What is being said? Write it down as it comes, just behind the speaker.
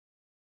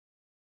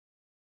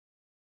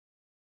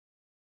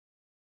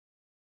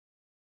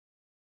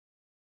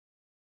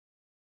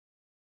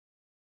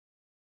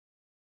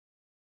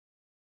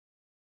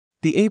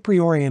The a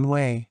priorian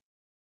way.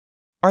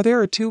 Are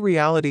there two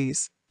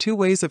realities, two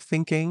ways of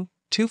thinking,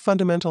 two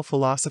fundamental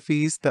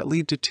philosophies that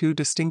lead to two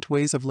distinct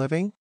ways of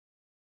living?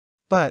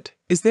 But,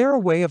 is there a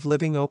way of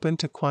living open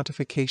to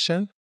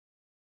quantification?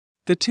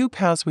 The two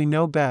paths we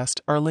know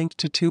best are linked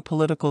to two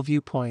political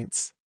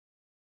viewpoints.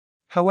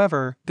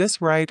 However,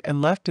 this right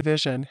and left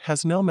division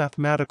has no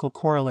mathematical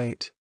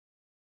correlate.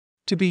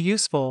 To be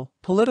useful,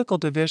 political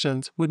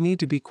divisions would need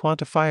to be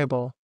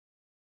quantifiable.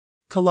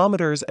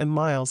 Kilometers and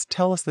miles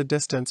tell us the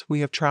distance we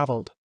have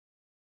traveled.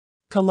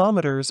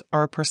 Kilometers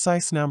are a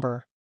precise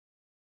number.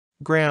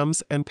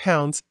 Grams and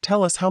pounds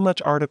tell us how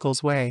much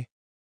articles weigh.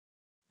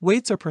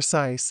 Weights are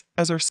precise,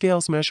 as are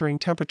scales measuring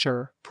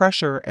temperature,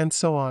 pressure, and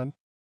so on.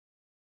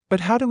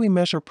 But how do we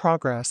measure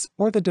progress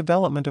or the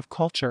development of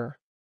culture?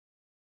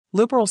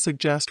 Liberals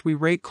suggest we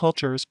rate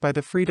cultures by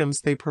the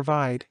freedoms they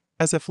provide,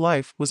 as if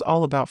life was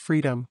all about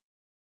freedom.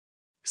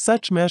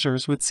 Such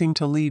measures would seem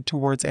to lead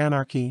towards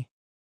anarchy.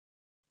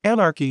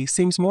 Anarchy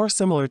seems more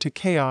similar to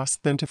chaos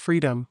than to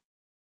freedom.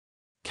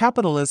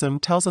 Capitalism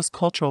tells us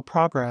cultural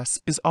progress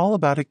is all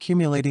about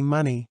accumulating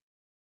money.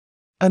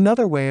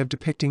 Another way of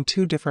depicting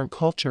two different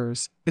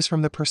cultures is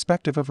from the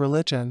perspective of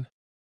religion.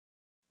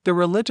 The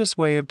religious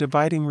way of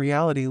dividing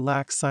reality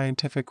lacks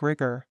scientific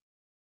rigor.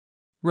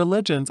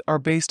 Religions are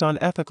based on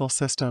ethical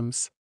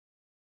systems.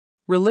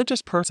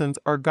 Religious persons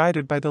are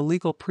guided by the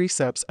legal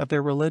precepts of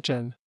their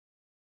religion.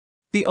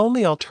 The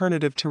only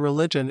alternative to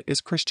religion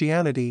is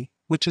Christianity,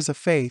 which is a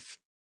faith.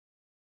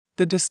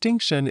 The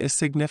distinction is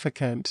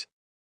significant.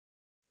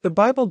 The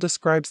Bible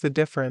describes the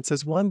difference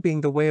as one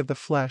being the way of the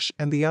flesh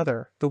and the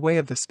other, the way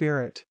of the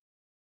spirit.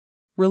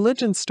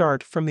 Religions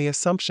start from the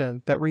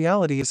assumption that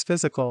reality is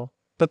physical,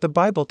 but the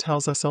Bible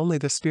tells us only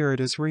the spirit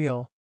is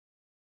real.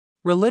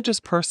 Religious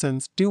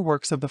persons do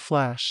works of the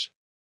flesh.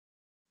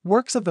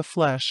 Works of the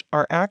flesh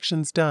are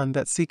actions done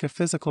that seek a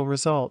physical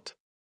result.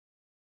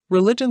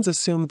 Religions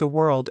assume the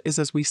world is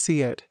as we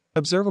see it,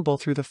 observable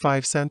through the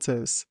five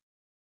senses.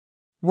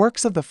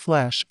 Works of the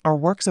flesh are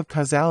works of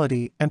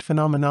causality and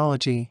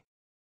phenomenology.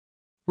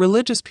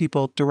 Religious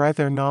people derive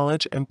their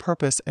knowledge and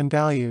purpose and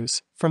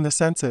values from the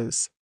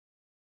senses.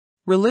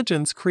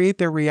 Religions create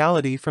their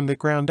reality from the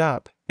ground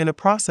up, in a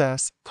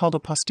process called a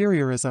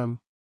posteriorism.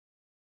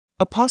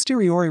 A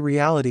posteriori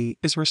reality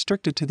is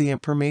restricted to the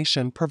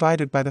information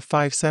provided by the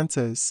five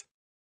senses.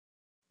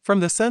 From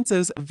the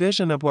senses, a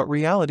vision of what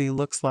reality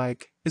looks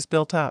like is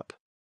built up.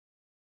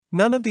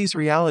 None of these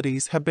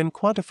realities have been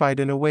quantified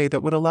in a way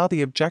that would allow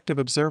the objective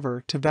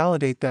observer to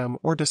validate them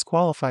or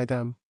disqualify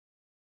them.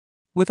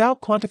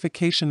 Without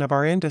quantification of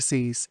our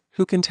indices,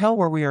 who can tell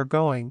where we are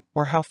going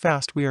or how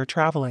fast we are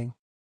traveling?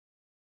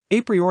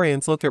 A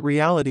priorians look at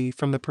reality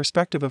from the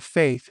perspective of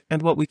faith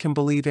and what we can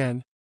believe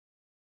in.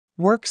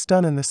 Works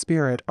done in the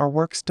spirit are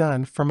works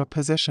done from a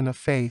position of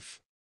faith.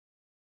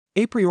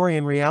 A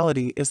priorian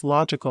reality is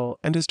logical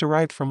and is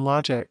derived from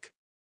logic.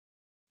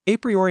 A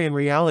priorian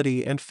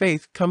reality and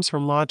faith comes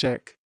from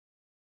logic.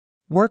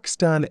 Works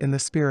done in the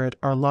spirit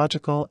are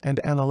logical and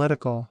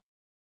analytical.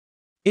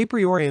 A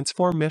priorians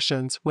form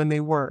missions when they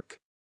work.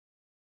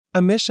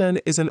 A mission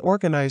is an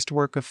organized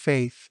work of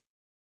faith.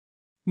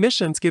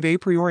 Missions give a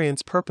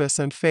priorians purpose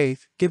and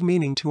faith give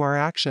meaning to our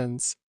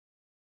actions.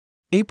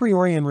 A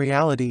priorian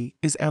reality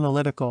is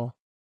analytical.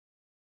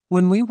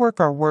 When we work,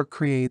 our work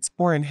creates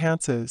or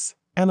enhances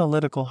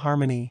analytical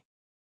harmony.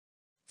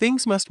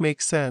 Things must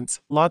make sense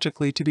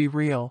logically to be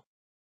real.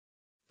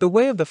 The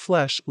way of the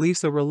flesh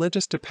leaves the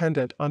religious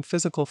dependent on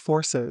physical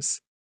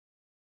forces.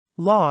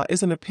 Law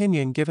is an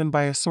opinion given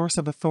by a source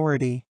of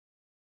authority.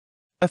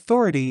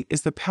 Authority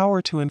is the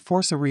power to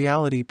enforce a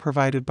reality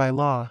provided by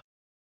law.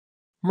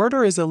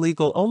 Murder is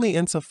illegal only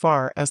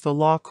insofar as the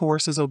law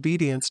coerces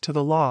obedience to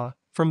the law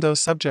from those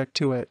subject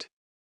to it.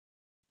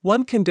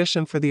 One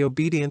condition for the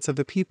obedience of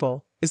the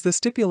people is the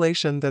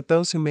stipulation that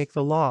those who make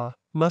the law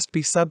must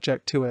be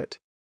subject to it.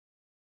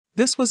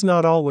 This was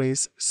not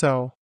always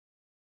so.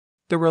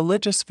 The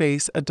religious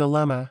face a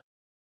dilemma.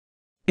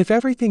 If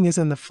everything is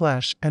in the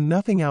flesh and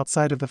nothing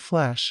outside of the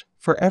flesh,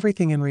 for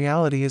everything in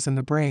reality is in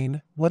the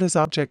brain, what is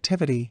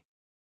objectivity?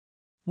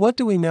 What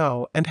do we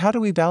know and how do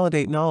we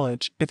validate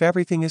knowledge if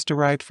everything is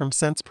derived from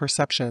sense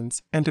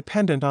perceptions and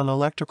dependent on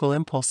electrical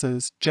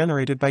impulses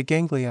generated by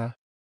ganglia?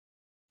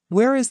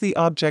 Where is the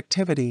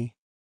objectivity?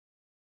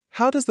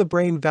 How does the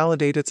brain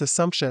validate its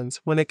assumptions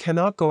when it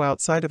cannot go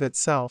outside of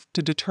itself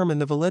to determine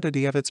the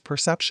validity of its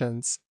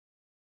perceptions?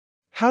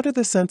 How do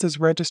the senses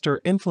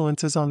register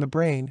influences on the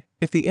brain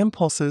if the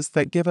impulses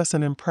that give us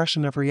an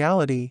impression of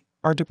reality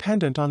are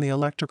dependent on the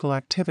electrical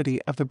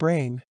activity of the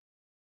brain?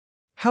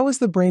 How is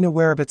the brain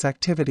aware of its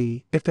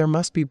activity if there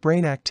must be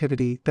brain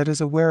activity that is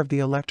aware of the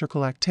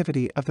electrical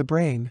activity of the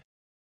brain?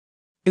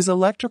 Is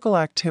electrical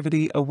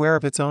activity aware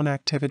of its own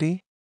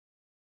activity?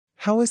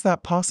 How is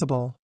that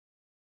possible?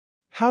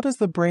 How does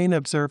the brain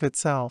observe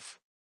itself?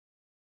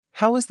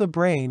 How is the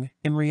brain,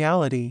 in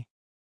reality?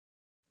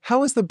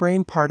 How is the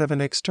brain part of an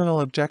external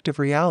objective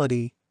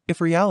reality, if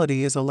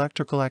reality is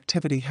electrical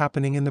activity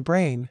happening in the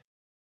brain?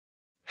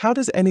 How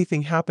does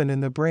anything happen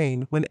in the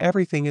brain when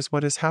everything is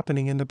what is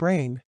happening in the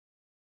brain?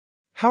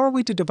 How are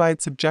we to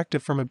divide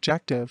subjective from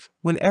objective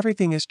when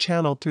everything is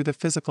channeled through the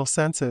physical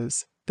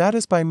senses, that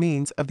is by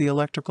means of the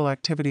electrical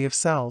activity of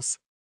cells?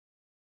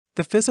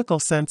 The physical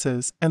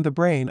senses and the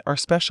brain are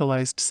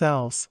specialized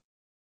cells.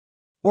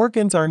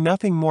 Organs are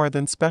nothing more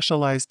than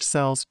specialized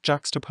cells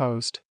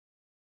juxtaposed.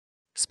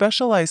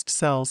 Specialized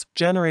cells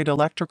generate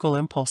electrical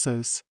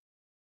impulses.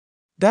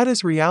 That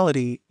is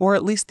reality, or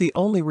at least the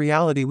only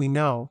reality we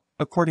know,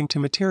 according to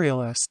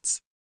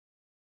materialists.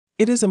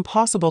 It is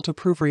impossible to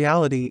prove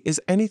reality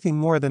is anything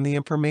more than the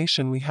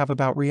information we have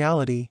about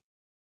reality.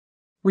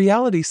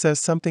 Reality says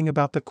something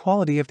about the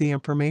quality of the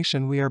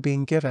information we are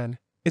being given.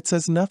 It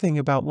says nothing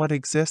about what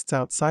exists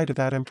outside of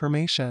that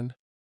information.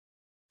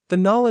 The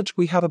knowledge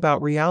we have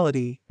about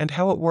reality and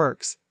how it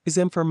works is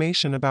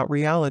information about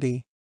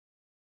reality.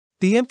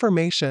 The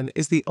information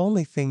is the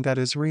only thing that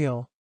is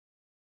real.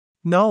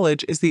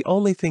 Knowledge is the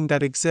only thing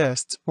that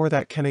exists or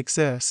that can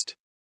exist.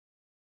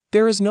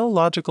 There is no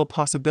logical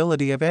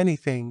possibility of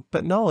anything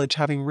but knowledge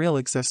having real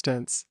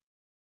existence.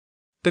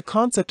 The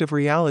concept of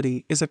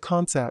reality is a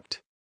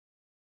concept.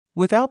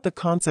 Without the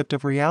concept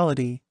of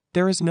reality,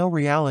 there is no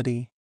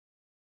reality.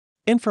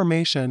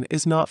 Information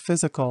is not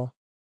physical.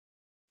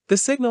 The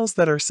signals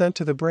that are sent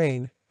to the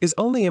brain is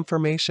only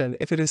information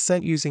if it is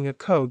sent using a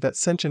code that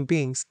sentient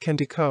beings can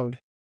decode.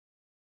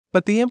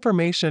 But the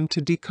information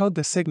to decode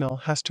the signal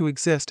has to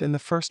exist in the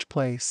first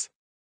place.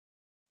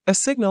 A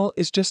signal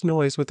is just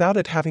noise without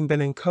it having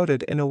been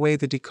encoded in a way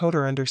the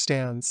decoder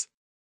understands.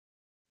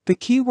 The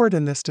key word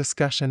in this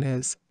discussion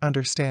is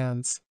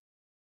understands.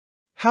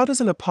 How does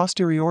an a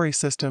posteriori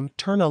system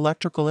turn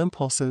electrical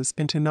impulses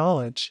into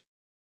knowledge?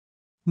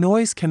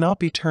 Noise cannot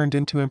be turned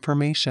into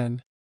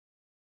information.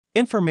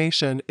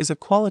 Information is a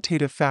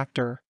qualitative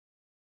factor.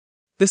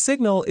 The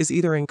signal is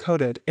either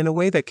encoded in a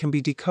way that can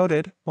be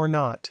decoded or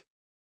not.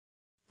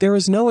 There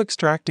is no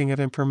extracting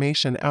of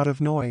information out of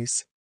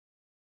noise.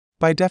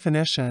 By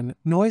definition,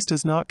 noise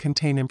does not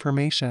contain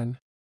information.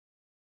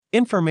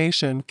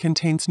 Information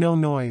contains no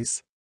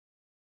noise.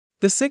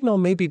 The signal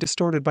may be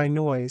distorted by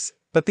noise,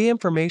 but the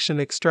information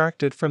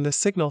extracted from the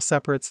signal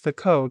separates the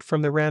code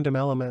from the random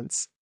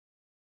elements.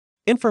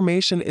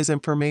 Information is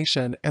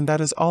information, and that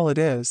is all it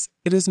is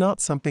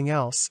not something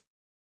else.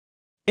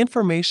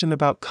 Information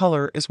about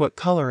color is what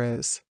color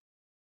is.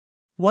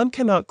 One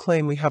cannot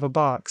claim we have a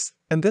box,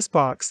 and this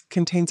box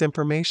contains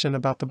information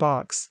about the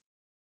box.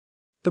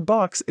 The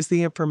box is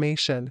the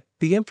information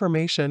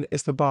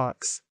is the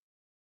box.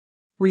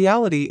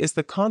 Reality is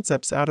the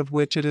concepts out of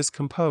which it is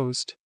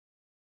composed.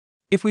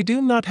 If we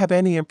do not have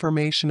any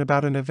information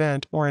about an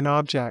event or an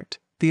object,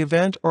 the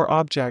event or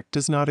object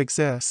does not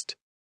exist.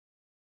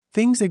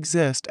 Things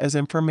exist as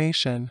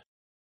information.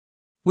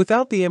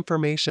 Without the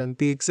information,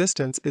 the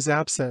existence is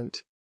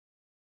absent.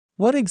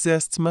 What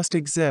exists must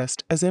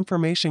exist as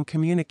information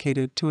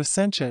communicated to a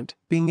sentient,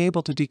 being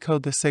able to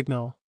decode the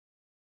signal.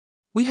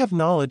 We have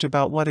knowledge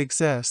about what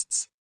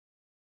exists.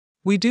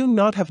 We do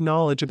not have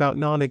knowledge about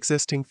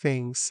non-existing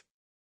things.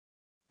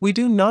 We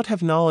do not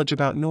have knowledge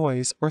about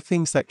noise or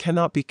things that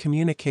cannot be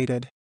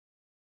communicated.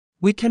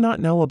 We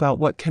cannot know about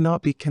what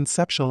cannot be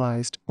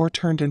conceptualized or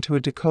turned into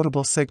a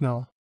decodable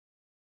signal.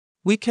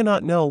 We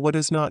cannot know what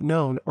is not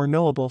known or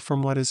knowable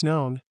from what is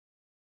known.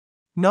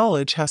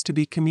 Knowledge has to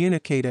be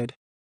communicated.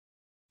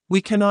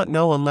 We cannot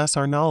know unless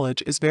our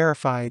knowledge is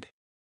verified.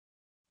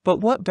 But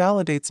what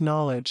validates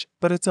knowledge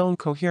but its own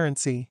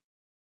coherency?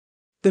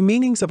 The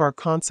meanings of our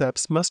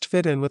concepts must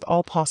fit in with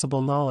all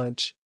possible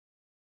knowledge.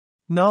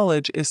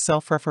 Knowledge is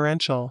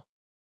self-referential.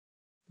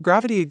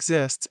 Gravity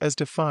exists as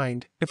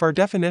defined if our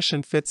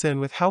definition fits in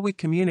with how we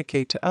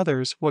communicate to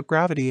others what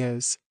gravity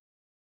is.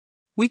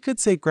 We could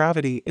say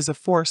gravity is a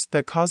force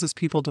that causes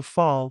people to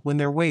fall when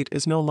their weight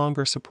is no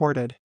longer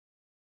supported.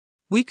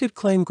 We could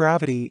claim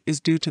gravity is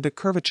due to the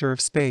curvature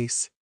of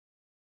space.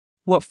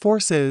 What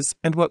force is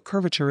and what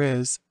curvature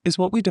is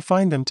what we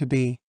define them to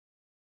be.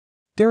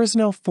 There is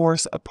no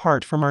force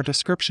apart from our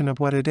description of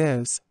what it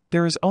is,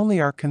 there is only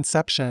our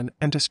conception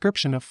and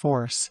description of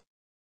force.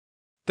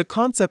 The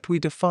concept we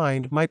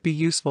defined might be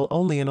useful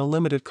only in a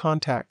limited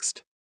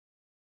context.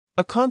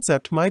 A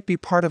concept might be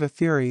part of a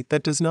theory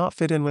that does not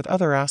fit in with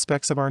other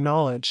aspects of our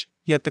knowledge,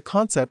 yet the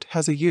concept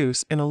has a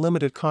use in a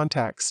limited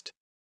context.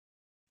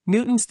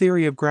 Newton's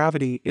theory of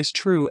gravity is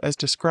true as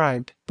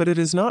described, but it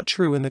is not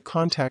true in the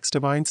context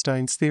of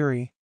Einstein's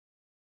theory.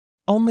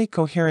 Only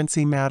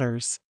coherency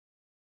matters.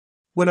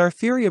 When our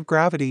theory of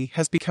gravity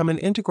has become an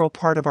integral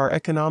part of our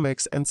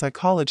economics and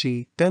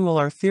psychology, then will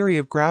our theory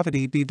of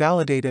gravity be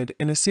validated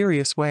in a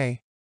serious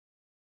way.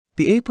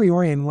 The a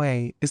priorian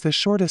way is the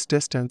shortest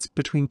distance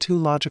between two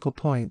logical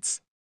points.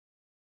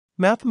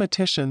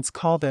 Mathematicians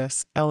call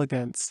this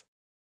elegance.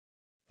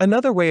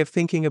 Another way of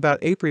thinking about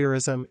a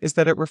priorism is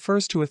that it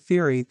refers to a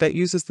theory that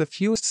uses the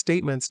fewest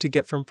statements to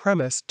get from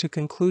premise to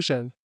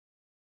conclusion.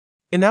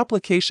 In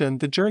application,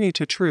 the journey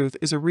to truth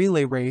is a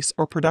relay race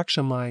or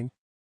production line.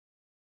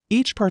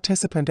 Each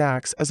participant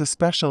acts as a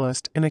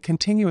specialist in a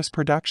continuous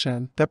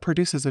production that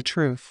produces a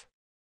truth.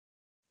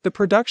 The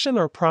production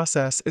or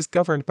process is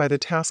governed by the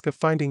task of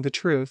finding the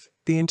truth,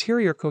 the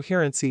interior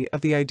coherency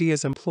of the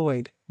ideas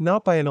employed,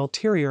 not by an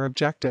ulterior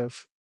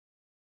objective.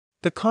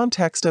 The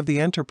context of the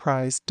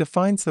enterprise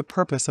defines the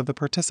purpose of the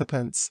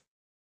participants.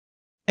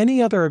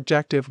 Any other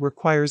objective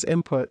requires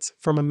inputs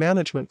from a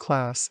management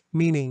class,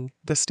 meaning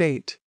the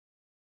state.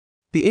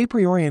 The a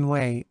priorian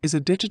way is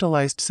a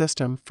digitalized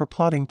system for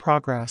plotting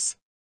progress.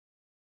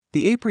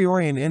 The a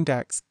priorian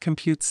index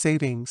computes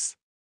savings.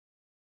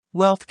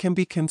 Wealth can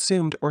be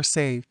consumed or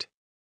saved.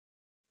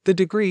 The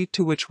degree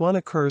to which one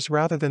occurs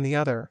rather than the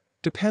other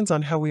depends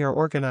on how we are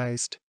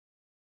organized.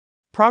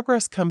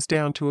 Progress comes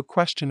down to a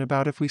question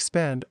about if we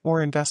spend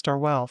or invest our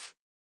wealth.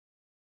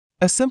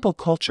 A simple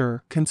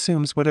culture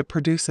consumes what it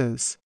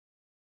produces.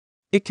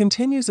 It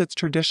continues its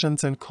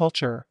traditions and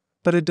culture,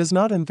 but it does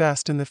not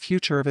invest in the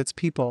future of its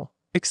people,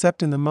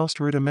 except in the most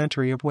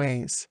rudimentary of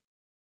ways.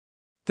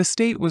 The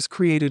state was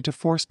created to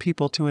force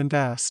people to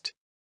invest.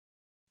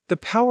 The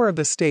power of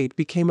the state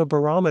became a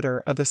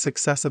barometer of the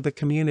success of the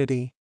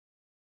community.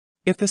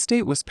 If the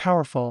state was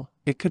powerful,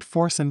 it could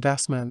force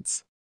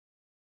investments.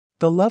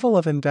 The level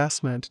of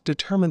investment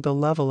determined the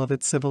level of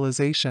its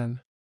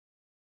civilization.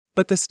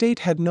 But the state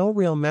had no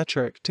real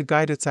metric to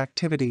guide its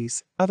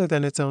activities other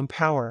than its own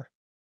power.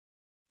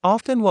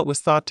 Often what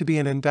was thought to be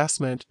an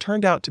investment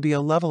turned out to be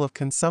a level of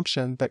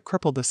consumption that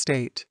crippled the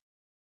state.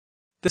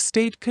 The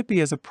state could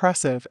be as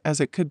oppressive as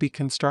it could be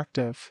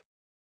constructive.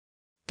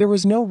 There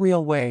was no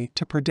real way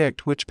to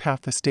predict which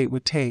path the state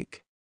would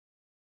take.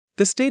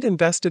 The state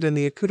invested in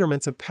the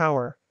accoutrements of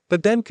power,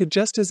 but then could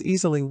just as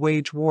easily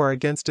wage war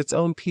against its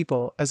own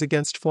people as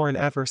against foreign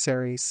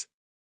adversaries.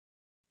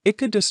 It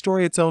could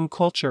destroy its own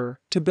culture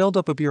to build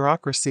up a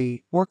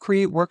bureaucracy or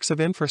create works of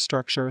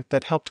infrastructure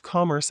that helped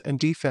commerce and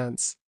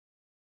defense.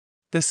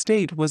 The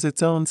state was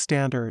its own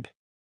standard.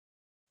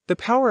 The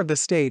power of the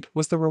state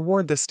was the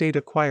reward the state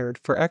acquired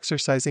for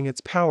exercising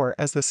its power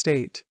as the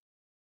state.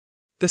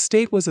 The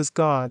state was as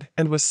God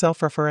and was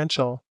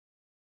self-referential.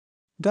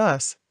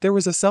 Thus, there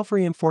was a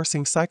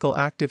self-reinforcing cycle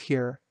active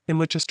here, in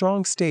which a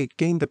strong state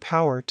gained the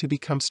power to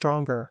become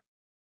stronger.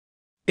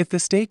 If the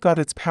state got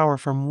its power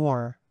from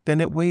war,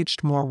 then it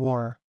waged more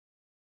war.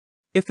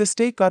 If the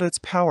state got its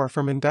power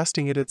from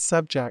investing in its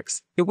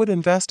subjects, it would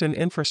invest in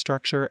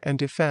infrastructure and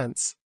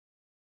defense.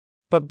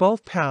 But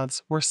both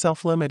paths were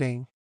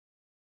self-limiting.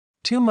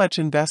 Too much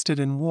invested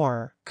in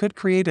war could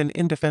create an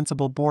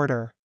indefensible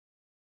border.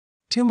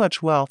 Too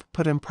much wealth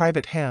put in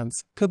private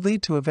hands could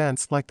lead to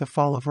events like the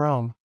fall of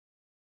Rome.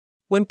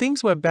 When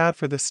things went bad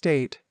for the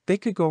state, they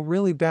could go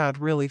really bad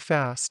really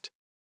fast.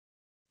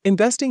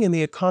 Investing in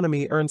the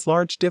economy earns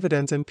large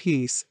dividends in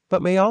peace,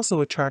 but may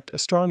also attract a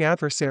strong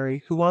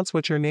adversary who wants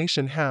what your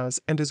nation has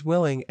and is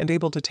willing and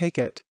able to take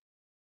it.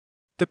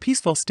 The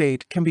peaceful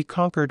state can be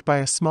conquered by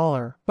a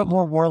smaller, but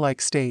more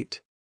warlike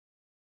state.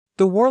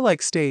 The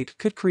warlike state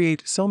could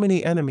create so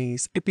many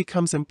enemies it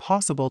becomes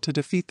impossible to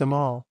defeat them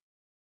all.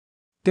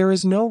 There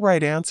is no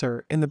right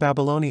answer in the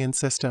Babylonian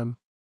system.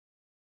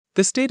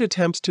 The state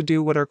attempts to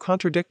do what are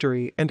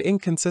contradictory and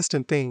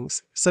inconsistent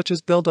things, such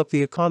as build up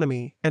the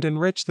economy and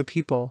enrich the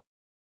people.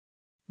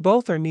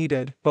 Both are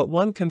needed, but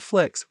one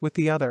conflicts with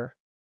the other.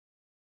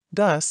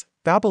 Thus,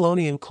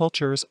 Babylonian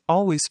cultures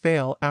always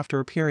fail after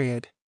a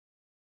period.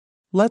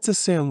 Let's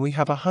assume we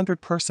have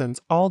 100 persons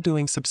all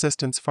doing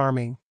subsistence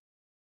farming.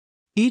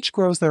 Each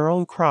grows their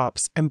own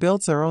crops and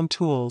builds their own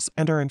tools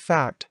and are in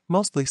fact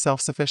mostly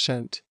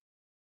self-sufficient.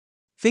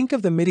 Think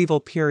of the medieval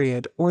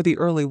period or the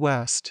early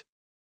West.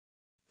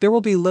 There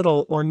will be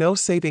little or no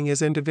saving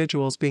as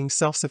individuals being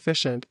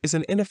self-sufficient is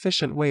an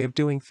inefficient way of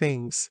doing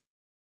things.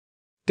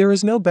 There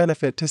is no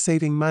benefit to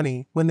saving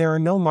money when there are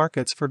no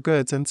markets for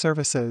goods and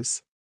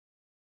services.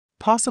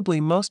 Possibly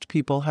most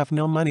people have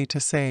no money to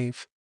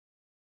save.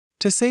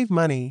 To save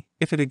money,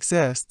 if it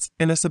exists,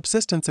 in a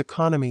subsistence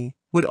economy,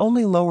 would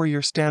only lower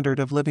your standard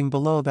of living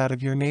below that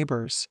of your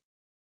neighbors.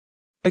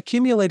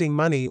 Accumulating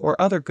money or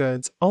other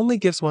goods only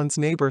gives one's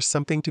neighbors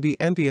something to be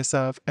envious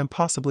of and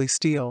possibly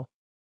steal.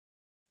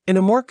 In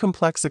a more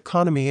complex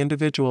economy,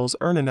 individuals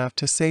earn enough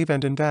to save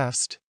and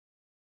invest.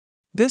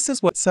 This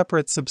is what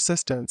separates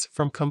subsistence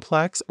from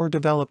complex or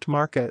developed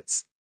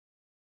markets.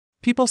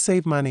 People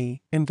save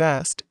money,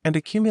 invest, and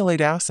accumulate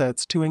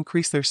assets to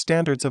increase their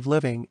standards of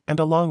living and,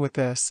 along with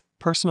this,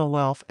 personal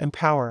wealth and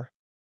power.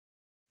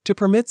 To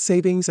permit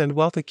savings and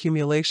wealth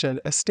accumulation,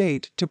 a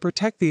state to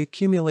protect the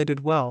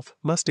accumulated wealth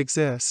must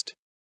exist.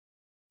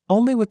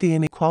 Only with the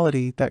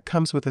inequality that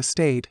comes with a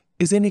state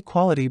is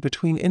inequality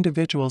between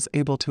individuals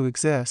able to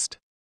exist.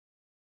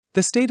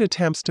 The state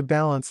attempts to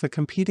balance the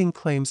competing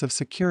claims of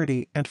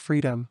security and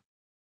freedom.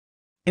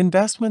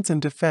 Investments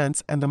in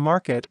defense and the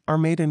market are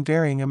made in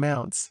varying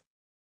amounts.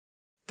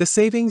 The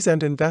savings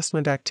and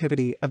investment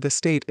activity of the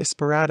state is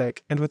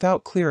sporadic and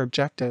without clear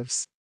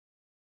objectives.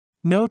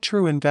 No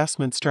true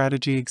investment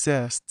strategy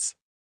exists.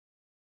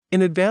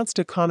 In advanced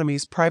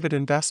economies, private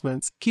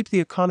investments keep the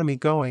economy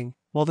going,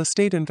 while the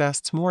state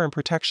invests more in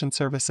protection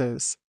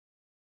services.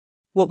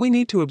 What we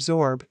need to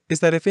absorb is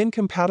that if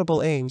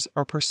incompatible aims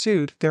are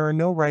pursued, there are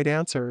no right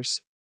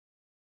answers.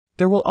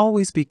 There will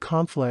always be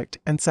conflict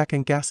and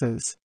second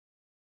guesses.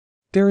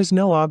 There is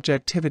no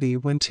objectivity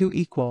when two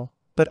equal,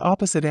 but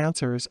opposite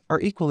answers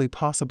are equally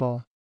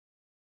possible.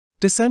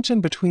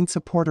 Dissension between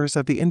supporters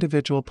of the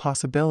individual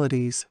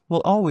possibilities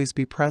will always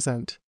be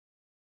present.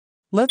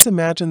 Let's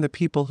imagine the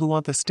people who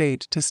want the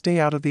state to stay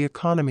out of the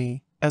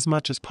economy, as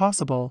much as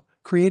possible,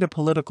 create a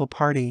political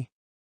party.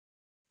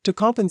 To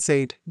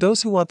compensate,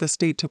 those who want the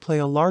state to play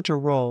a larger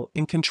role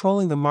in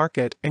controlling the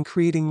market and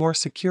creating more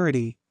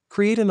security,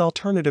 create an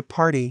alternative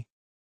party.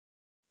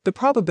 The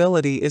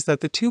probability is that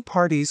the two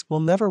parties will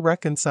never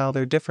reconcile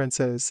their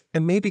differences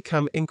and may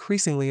become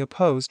increasingly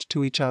opposed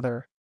to each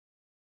other.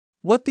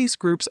 What these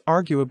groups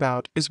argue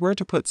about is where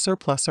to put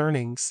surplus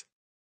earnings.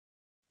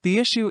 The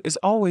issue is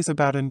always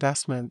about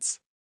investments.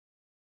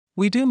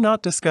 We do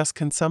not discuss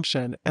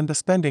consumption and the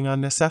spending on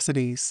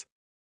necessities.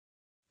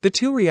 The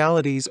two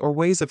realities or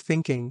ways of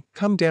thinking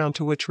come down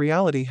to which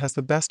reality has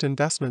the best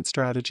investment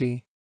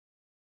strategy.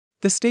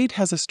 The state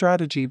has a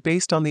strategy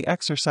based on the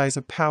exercise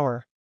of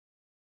power.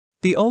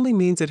 The only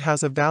means it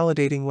has of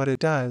validating what it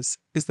does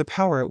is the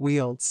power it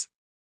wields.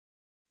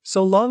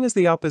 So long as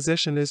the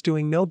opposition is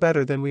doing no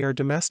better than we are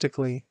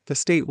domestically, the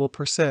state will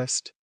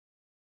persist.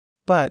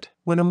 But,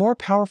 when a more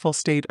powerful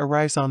state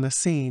arrives on the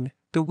scene,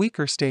 the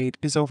weaker state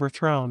is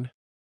overthrown.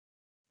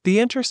 The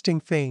interesting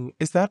thing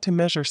is that to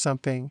measure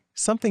something,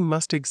 something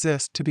must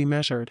exist to be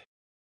measured.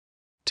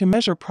 To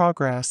measure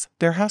progress,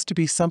 there has to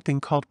be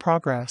something called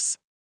progress.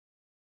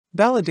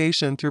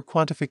 Validation through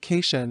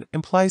quantification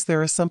implies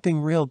there is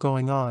something real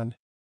going on.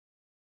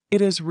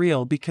 It is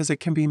real because it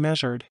can be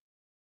measured.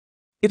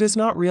 It is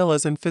not real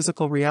as in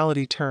physical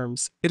reality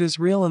terms, it is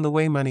real in the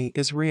way money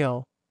is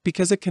real,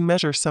 because it can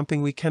measure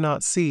something we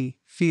cannot see,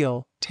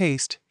 feel,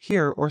 taste,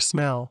 hear, or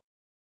smell.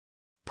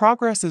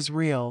 Progress is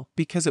real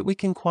because we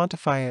can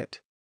quantify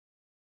it.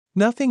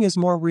 Nothing is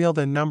more real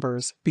than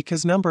numbers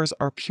because numbers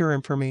are pure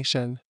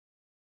information.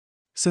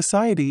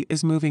 Society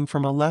is moving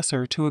from a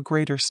lesser to a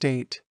greater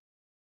state.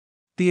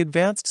 The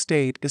advanced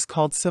state is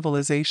called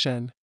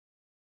civilization.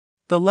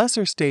 The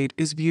lesser state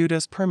is viewed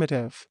as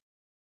primitive.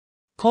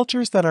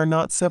 Cultures that are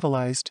not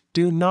civilized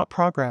do not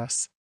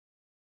progress.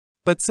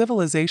 But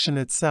civilization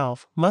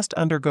itself must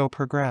undergo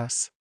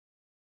progress.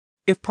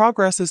 If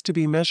progress is to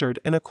be measured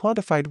in a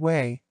quantified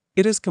way,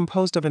 it is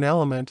composed of an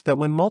element that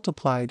when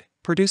multiplied,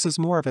 produces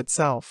more of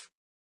itself.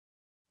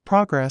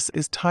 Progress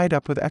is tied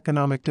up with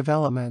economic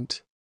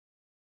development.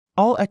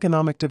 All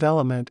economic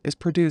development is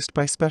produced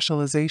by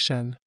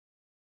specialization.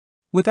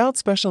 Without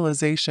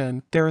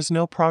specialization, there is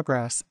no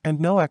progress and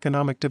no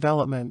economic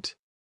development.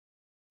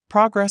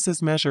 Progress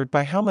is measured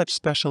by how much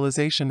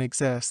specialization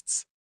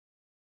exists.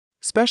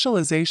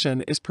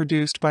 Specialization is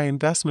produced by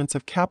investments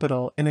of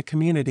capital in a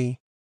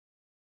community.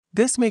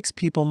 This makes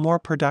people more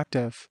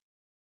productive.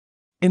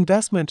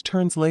 Investment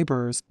turns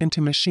laborers into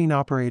machine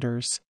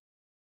operators.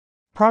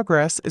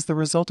 Progress is the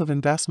result of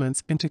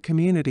investments into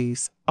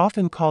communities,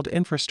 often called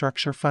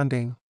infrastructure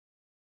funding.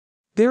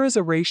 There is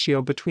a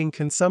ratio between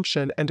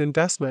consumption and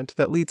investment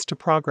that leads to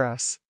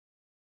progress.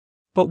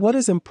 But what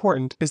is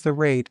important is the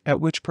rate at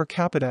which per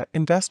capita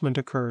investment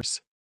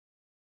occurs.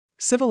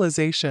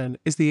 Civilization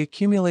is the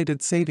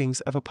accumulated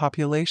savings of a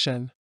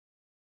population.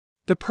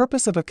 The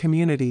purpose of a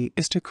community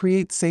is to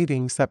create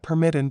savings that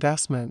permit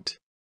investment.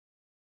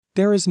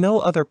 There is no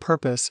other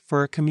purpose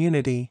for a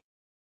community.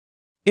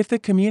 If the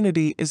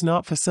community is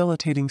not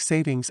facilitating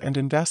savings and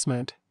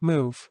investment,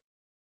 move.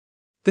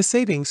 The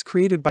savings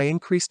created by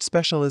increased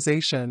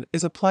specialization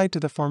is applied to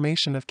the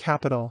formation of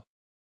capital.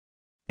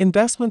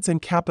 Investments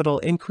in capital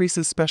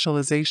increases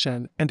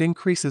specialization and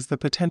increases the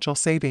potential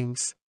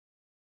savings.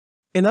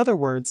 In other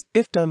words,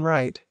 if done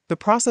right, the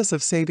process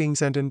of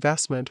savings and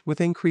investment with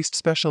increased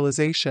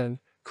specialization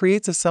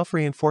creates a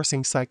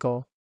self-reinforcing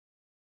cycle.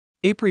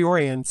 A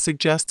priorian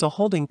suggests a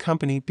holding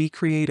company be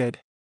created.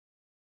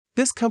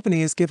 This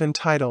company is given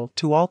title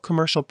to all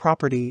commercial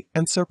property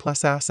and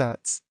surplus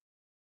assets.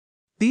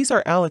 These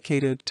are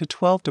allocated to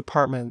 12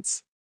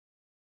 departments.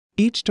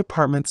 Each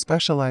department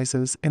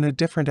specializes in a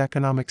different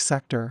economic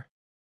sector.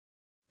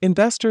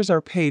 Investors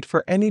are paid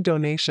for any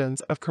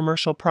donations of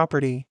commercial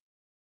property.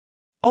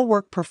 All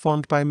work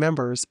performed by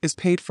members is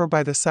paid for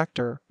by the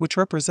sector, which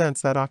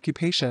represents that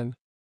occupation.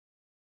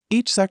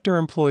 Each sector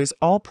employs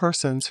all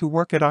persons who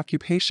work at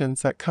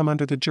occupations that come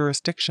under the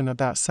jurisdiction of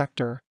that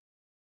sector.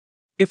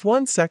 If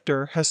one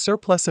sector has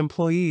surplus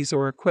employees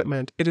or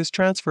equipment, it is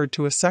transferred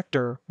to a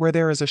sector where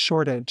there is a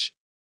shortage.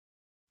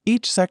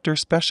 Each sector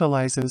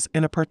specializes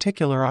in a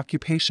particular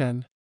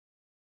occupation.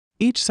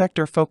 Each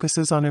sector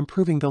focuses on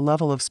improving the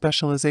level of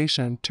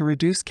specialization to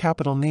reduce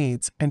capital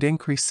needs and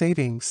increase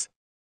savings.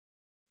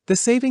 The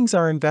savings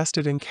are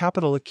invested in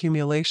capital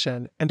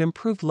accumulation and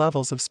improved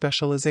levels of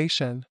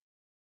specialization.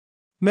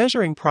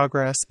 Measuring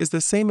progress is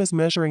the same as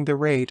measuring the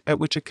rate at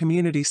which a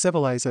community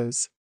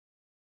civilizes.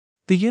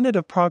 The unit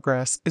of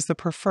progress is the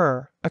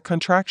prefer, a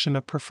contraction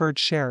of preferred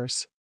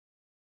shares.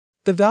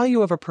 The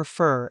value of a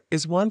prefer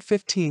is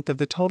 1/15 of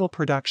the total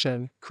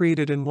production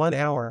created in 1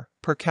 hour,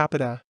 per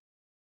capita.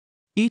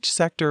 Each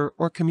sector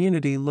or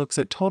community looks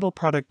at total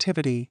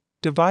productivity,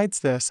 divides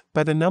this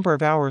by the number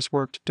of hours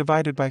worked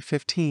divided by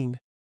 15.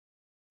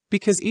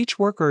 Because each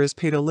worker is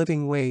paid a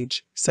living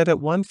wage, set at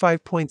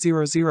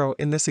 15.00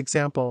 in this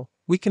example,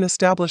 we can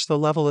establish the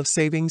level of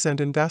savings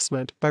and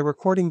investment by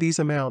recording these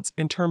amounts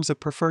in terms of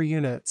per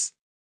units.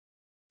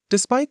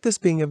 Despite this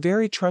being a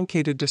very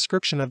truncated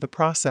description of the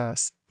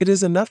process, it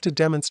is enough to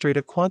demonstrate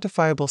a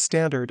quantifiable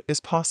standard is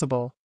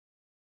possible.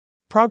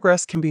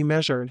 Progress can be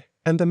measured,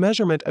 and the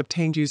measurement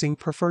obtained using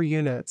per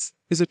units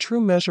is a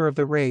true measure of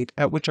the rate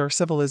at which our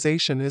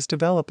civilization is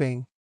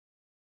developing.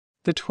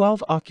 The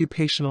 12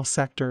 occupational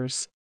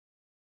sectors.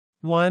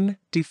 1.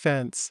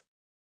 Defense.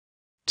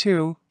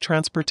 2.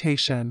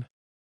 Transportation.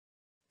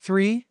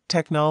 3.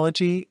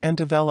 Technology and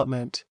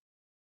development.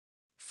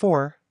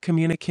 4.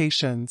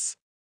 Communications.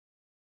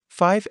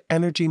 5.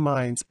 Energy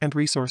mines and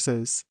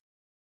resources.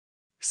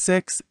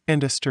 6.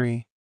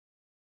 Industry.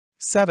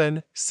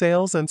 7.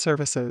 Sales and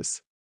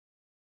services.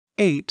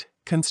 8.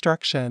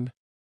 Construction.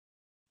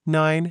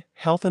 9.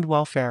 Health and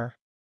welfare.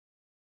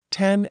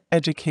 10.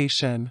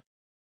 Education.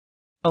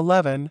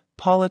 11.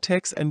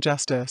 Politics and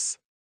justice.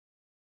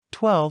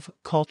 12.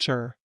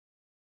 Culture.